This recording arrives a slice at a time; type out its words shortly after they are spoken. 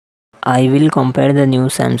I will compare the new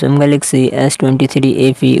Samsung Galaxy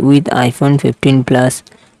S23 FE with iPhone 15 Plus.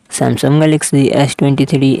 Samsung Galaxy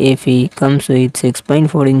S23 FE comes with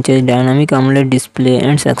 6.4 inches dynamic AMOLED display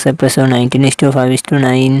and success ratio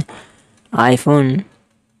 19:5:9.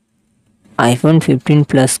 iPhone 15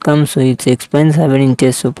 Plus comes with 6.7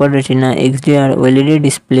 inches Super Retina XDR OLED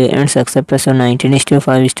display and success ratio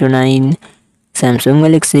 19:5:9. Samsung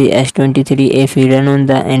Galaxy S23 FE run on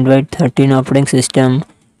the Android 13 operating system.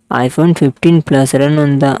 iPhone 15 Plus run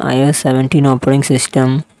on the iOS 17 operating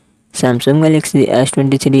system. Samsung Galaxy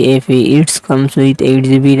S23 FE it comes with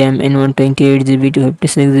 8GB RAM and 128GB to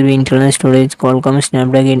 56GB internal storage, Qualcomm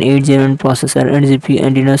Snapdragon 801 processor and GPU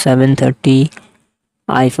Adreno 730.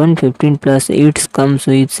 iPhone 15 Plus it comes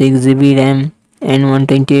with 6GB RAM and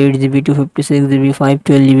 128GB to 56GB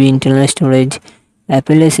 512GB internal storage,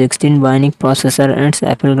 Apple A16 Bionic processor and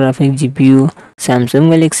Apple graphic GPU. Samsung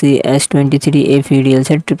Galaxy S23 FE real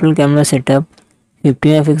set triple camera setup,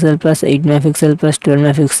 50MP plus 8MP plus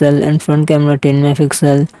 12MP and front camera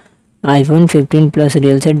 10MP. iPhone 15 Plus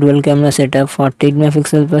real set dual camera setup,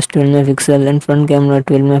 48MP plus 12MP and front camera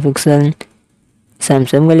 12MP.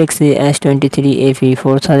 Samsung Galaxy S23 FE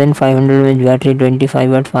 4500 mAh battery,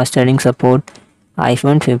 25W fast charging support.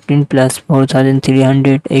 iPhone 15 Plus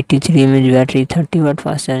 4383 mAh battery, 30W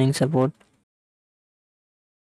fast charging support.